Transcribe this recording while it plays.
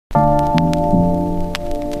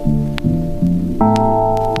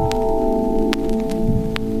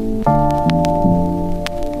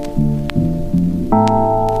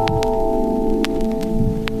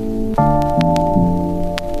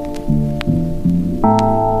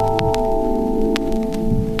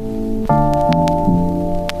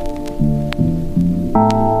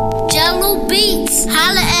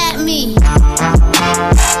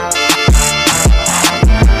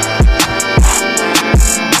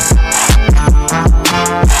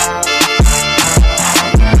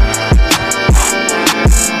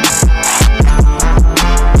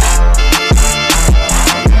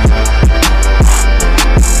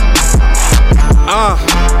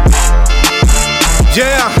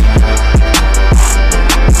Yeah.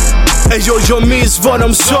 Jag minns vad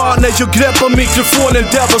de sa när jag greppade mikrofonen.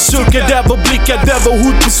 Det var suckar, det var blickar, det var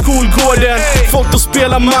hot på skolgården. Folk de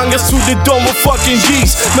spelar manga trodde de var fucking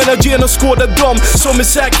G's, men jag genomskådade dem som en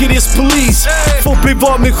säkerhetspolis. Folk blev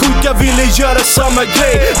av med sjuka, ville göra samma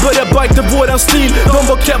grej. Börja bajta våran stil, de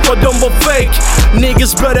var keppa, de var fake.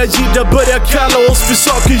 Niggas börja gidda, börja kalla oss för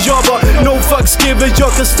saker. Jag var no fucks giver,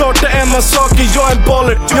 jag kan starta en massaker. Jag är en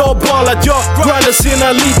baller, jag har ballat, jag grindade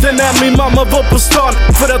sina liten när min mamma var på stan.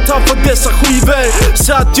 För att han får dessa skivor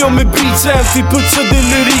satt jag med beatsen, vi putsade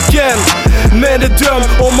lyriken med en dröm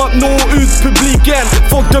om att nå ut publiken.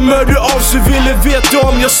 Folk de hörde av sig, ville veta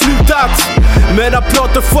om jag slutat, men att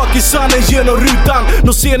prata fucking sanning genom rutan.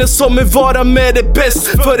 De ser det som en vara med det bäst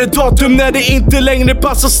för ett datum. När det inte längre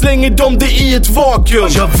passar slänger de det i ett vakuum.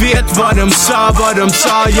 Jag vet vad de sa,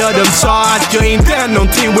 ja de sa att jag inte är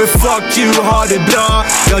någonting with fuck you, har det bra.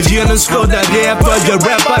 Jag genomskådar repar, jag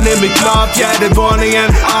rappar ner mitt klapp. Fjärde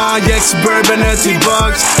varningen, Suburban är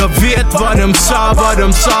tillbaks. Jag vet vad de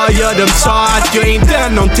sa, ja de sa att jag inte är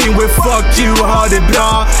någonting with fuck you, har det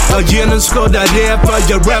bra. Jag genomskådar repar,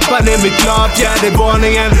 jag rappar ner mitt klapp. Fjärde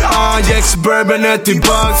varningen, Suburban är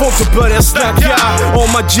tillbaks. Folk får börja snacka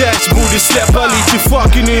om att Jacks borde släppa lite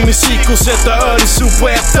fucking ny musik och sätta öresop på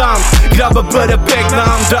ettan. Grabbar börjar beckna,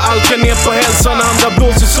 andra alkar ner på hälsan, andra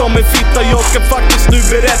blåser som en fitta. Jag ska faktiskt nu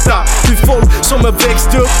berätta hur folk som har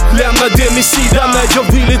växt upp lämnade min sida när jag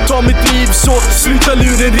ville ta mitt liv. Så sluta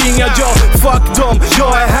luren ringa, jag fuck dem.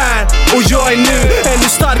 Jag är här och jag är nu ännu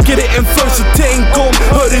starkare än förr. Så tänk om,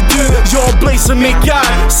 hörde du, jag blazar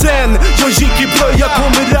mickar. Sen jag gick i blöja,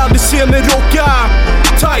 kommer aldrig se mig rocka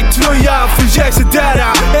tight tröja. För Jacks är där,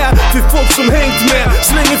 är för folk som hängt med.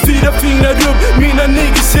 Slänger 4 fingrar upp, mina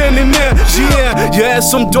niggas är ni med. Yeah, jag är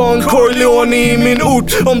som Don Corleone i min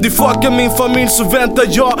ort. Om du fuckar min familj så väntar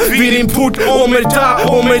jag vid din port.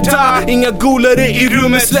 Omerta, inga golare i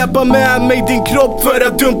rummet. Släppa med mig din kropp för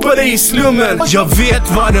att dumpa dig i slummen. Jag vet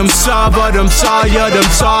vad de sa, ja de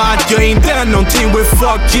sa att jag inte är någonting with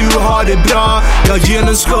fuck you, har det bra. Jag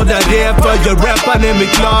genomskådar repar, jag rappar ner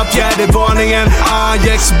mitt klapp. Fjärde varningen,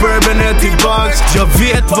 Suburban är tillbaks. Jag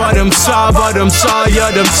vet vad de sa, ja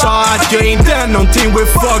de sa att jag inte är någonting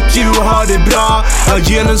with fuck you, har det bra. Jag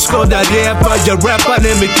genomskådar repar, jag rappar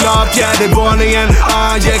ner mitt klapp. Fjärde varningen,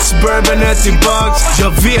 Suburban är tillbaks.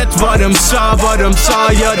 Jag vet vad de sa,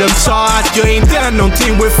 ja de sa att jag inte är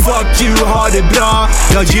någonting with fuck you, har det bra.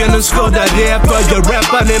 Jag genomskådar repar, jag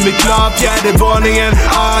rappar ner mitt klapp. Fjärde varningen,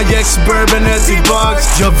 Suburban är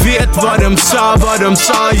tillbaks. Jag vet vad de sa,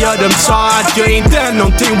 ja de sa att jag inte är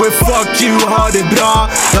någonting with fuck you, har det bra.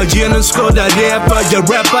 Jag genomskådar repar, jag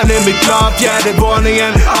rappar ner mitt klapp. Fjärde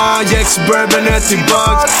varningen, Suburban är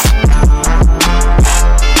tillbaks.